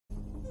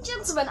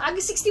Gentlemen,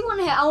 Aga61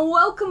 here and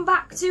welcome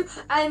back to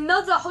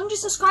another 100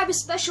 subscriber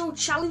special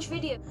challenge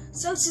video.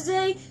 So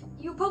today,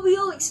 you're probably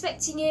all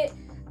expecting it,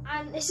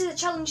 and this is a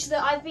challenge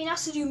that I've been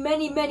asked to do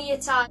many a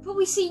time. You've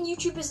probably seen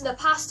YouTubers in the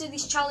past do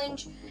this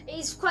challenge. It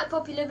is quite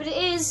popular, but it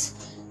is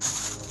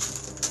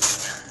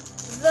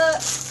the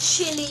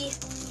chili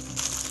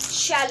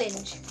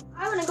challenge.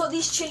 I went and got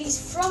these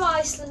chilies from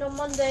Iceland on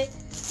Monday,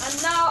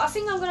 and now I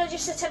think I'm going to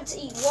just attempt to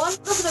eat one.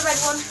 Go for the red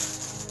one.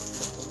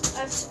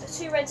 I have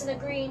two reds and a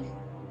green.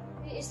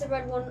 It is the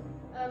red one.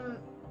 You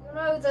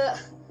know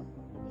that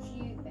if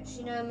you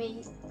actually know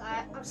me,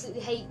 I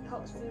absolutely hate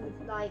hot food,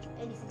 like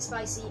anything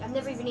spicy. I've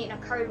never even eaten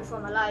a curry before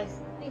in my life.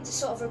 I need to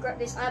sort of regret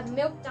this. I have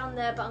milk down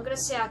there, but I'm going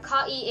to say I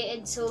can't eat it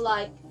until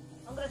I'm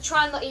going to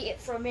try and not eat it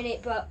for a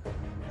minute, but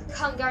I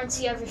can't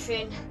guarantee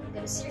everything. I'm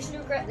going to seriously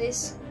regret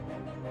this.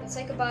 I'm going to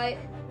take a bite.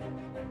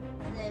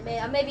 And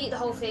then I maybe eat the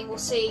whole thing, we'll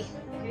see.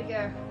 Here we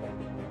go.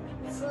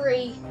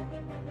 3,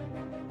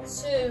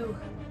 2,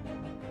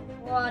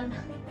 1.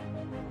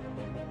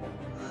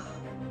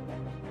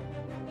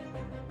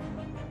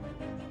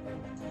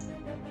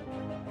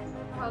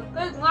 Oh,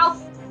 big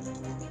mouth.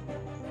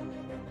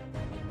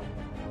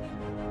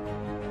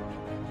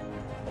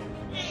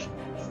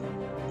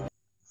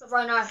 It's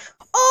very nice.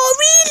 Oh,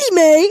 really,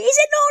 mate? Is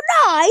it not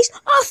nice?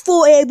 I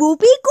thought it would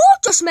be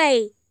gorgeous,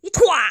 mate. You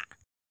twat.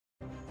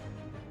 I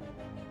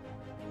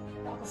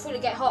can feel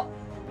it get hot.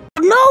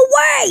 No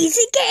way! Is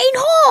it getting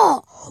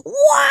hot?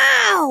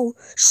 Wow!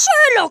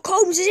 Sherlock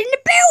Holmes is in the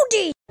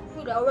building! I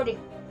feel it already.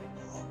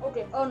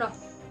 Okay, oh no.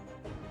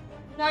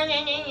 No.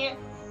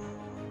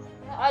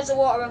 My eyes are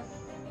watering.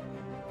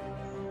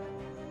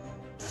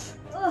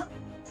 Ugh.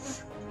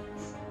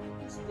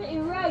 It's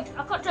spitting red.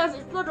 I can't tell if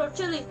it's blood or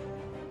chili.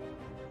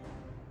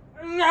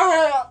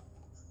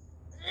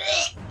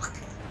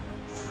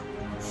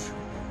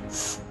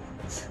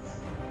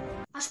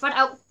 I spat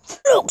out.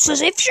 Looks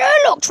as if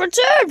Sherlock's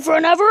returned for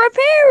another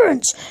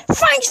appearance.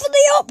 Thanks for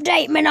the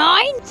update,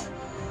 Menine.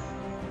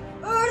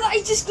 Oh, that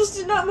is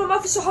disgusting. No, my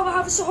mouth is so hot. My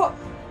mouth is so hot.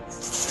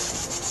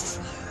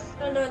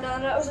 No.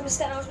 That was a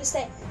mistake.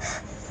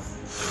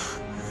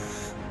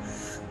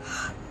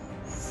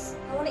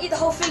 I want to eat the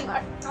whole thing.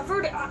 I've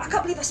heard it. I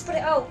can't believe I spat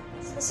it out.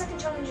 It's the second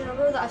challenge in a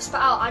row that I've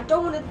spat out. I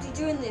don't want to be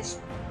doing this.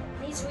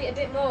 I need to eat a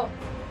bit more.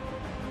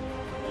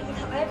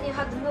 I haven't even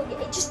had the milk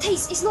yet. It just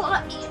tastes. It's not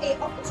like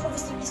it's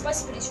obviously really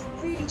spicy, but it's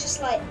really just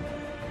like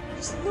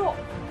it's not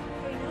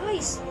very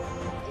nice.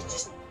 It's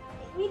just.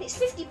 I mean, it's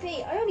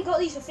 50p. I only got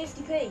these for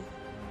 50p, and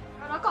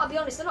I gotta be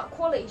honest, they're not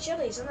quality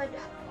chilies. And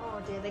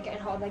oh dear, they're getting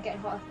hotter.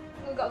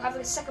 We've got to have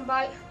a second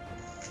bite.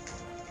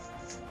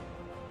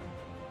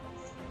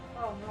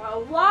 Oh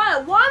no! Why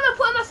am I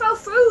putting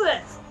myself through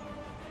this?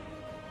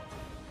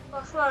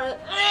 I smell it.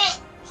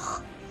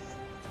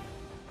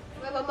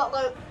 Maybe I'm not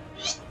going.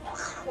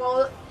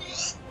 Well,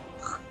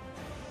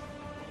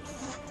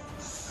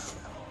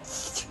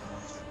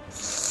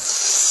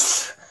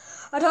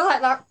 I don't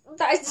like that.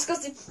 That is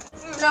disgusting.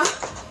 No.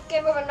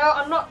 Game over. No,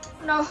 I'm not.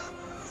 No.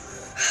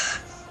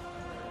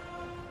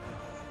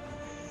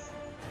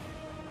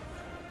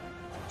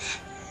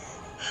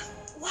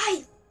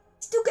 Why?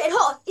 It's still getting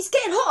hotter. It's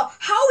getting hotter.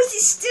 How is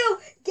it still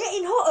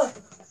getting hotter?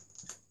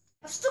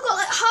 I've still got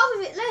like half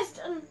of it left,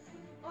 and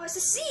oh, it's the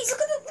seeds.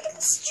 Look at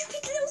the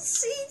stupid little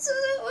seeds.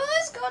 Oh,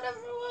 it's gone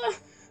everywhere.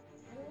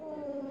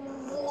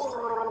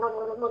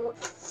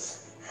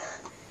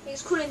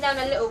 It's cooling down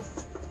a little.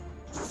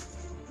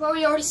 You've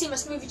probably already seen my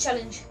smoothie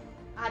challenge.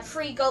 I had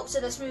 3 gulps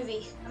of the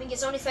smoothie. I think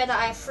it's only fair that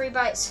I have 3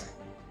 bites.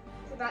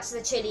 3 bites of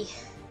the chili.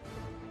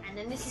 And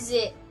then this is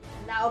it.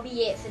 And that'll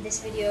be it for this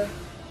video.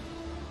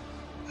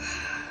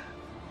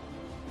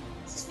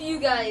 This is for you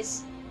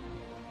guys.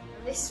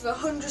 And this is for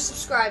 100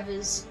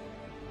 subscribers.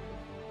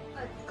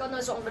 God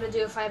knows what I'm going to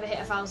do if I ever hit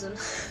 1,000.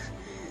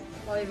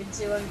 Not even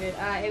 200.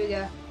 Alright, here we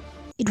go.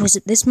 It was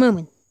at this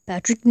moment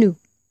Patrick knew.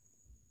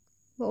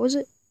 What was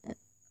it?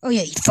 Oh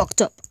yeah, he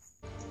fucked up.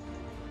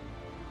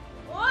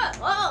 What?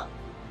 What?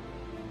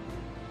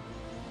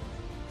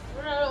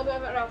 A little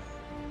bit now.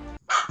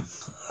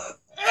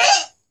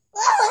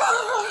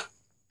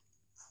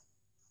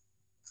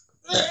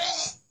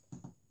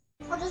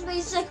 I just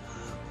made sick.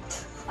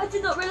 I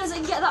did not realise I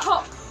can get that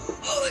hot.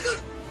 Oh my god.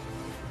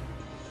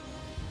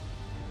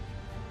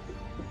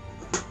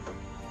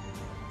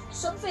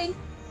 Something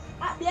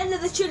at the end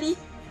of the chili.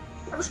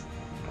 There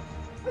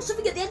was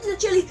something at the end of the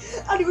chili,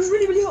 and it was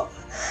really hot.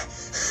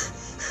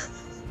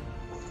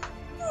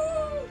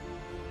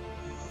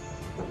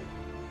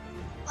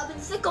 I've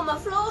been sick on my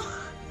floor.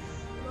 Oh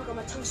my god,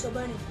 my tongue's still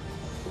burning.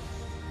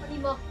 I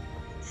need more.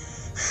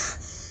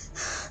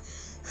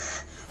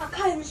 I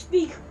can't even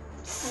speak.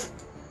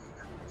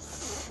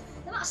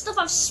 The amount of stuff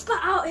I've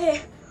spat out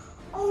here.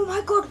 Oh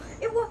my god,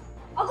 I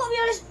gotta be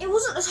honest, it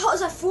wasn't as hot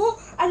as I thought,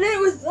 and then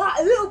it was that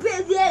a little bit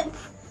at the end.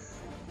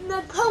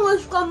 My tongue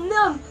has gone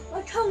numb.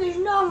 My tongue is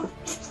numb.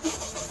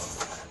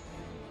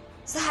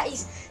 That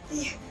is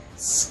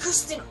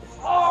disgusting.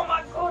 Oh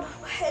my god,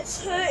 my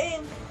head's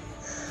hurting.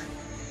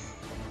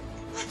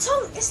 My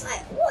tongue, it's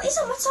like, what is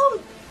on my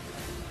tongue?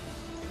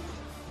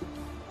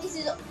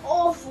 This is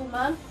awful,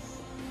 man.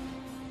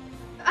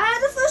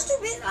 The first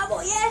 2 bits, I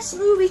thought, yeah,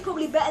 Smoothie's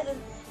probably better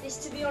than this,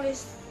 to be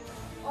honest.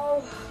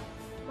 Oh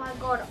my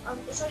god,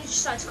 it's only just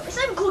starting to go. It's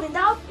not even cooling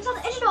down. It's on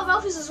the edge of my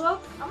mouth as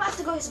well. I might have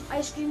to go get some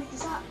ice cream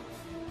because that.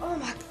 Oh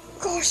my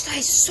gosh, that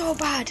is so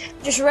bad.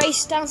 Just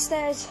raced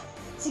downstairs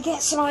to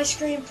get some ice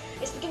cream.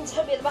 It's beginning to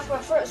hurt me at the back of my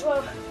throat as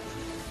well.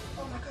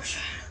 Oh my gosh.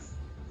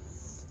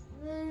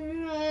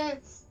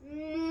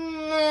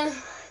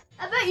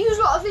 I bet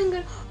you lot are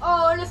thinking,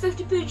 oh, and a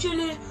 50p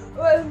chili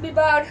won't be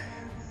bad.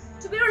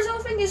 To be honest, I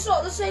think it's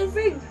not the same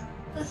thing.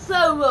 It's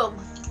so wrong.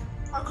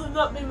 I could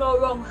not be more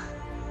wrong.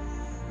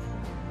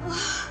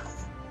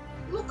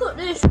 Look at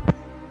this.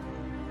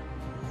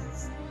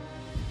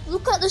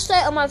 Look at the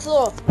state of my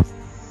floor.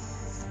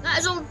 That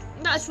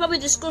is probably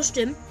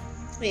disgusting.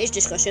 It is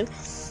disgusting.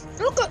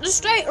 Look at the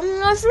state of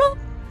my floor.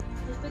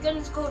 It's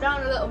beginning to cool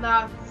down a little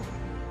now.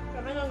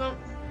 I think I'm gonna.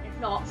 It's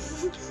not.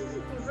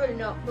 It's really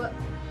not. But I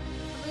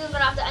think I'm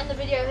gonna have to end the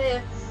video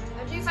here.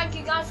 I do thank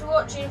you guys for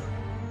watching.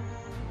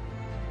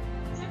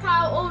 Check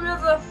out all the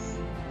other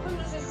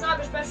 100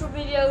 subscriber special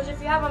videos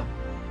if you haven't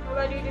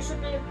already. There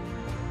should be a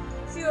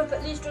few up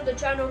at least on the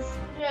channel.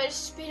 Yeah,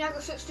 this has been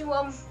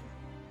Agro61.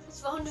 It's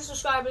for 100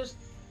 subscribers.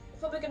 It's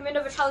probably going to be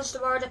another challenge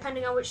tomorrow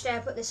depending on which day I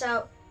put this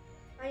out.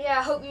 And yeah,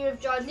 I hope you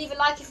enjoyed. Leave a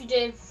like if you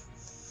did.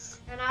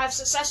 And I have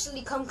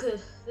successfully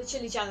conquered the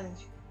chili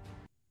challenge.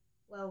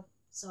 Well,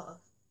 sort of.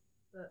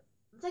 But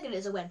I'm taking it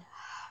as a win.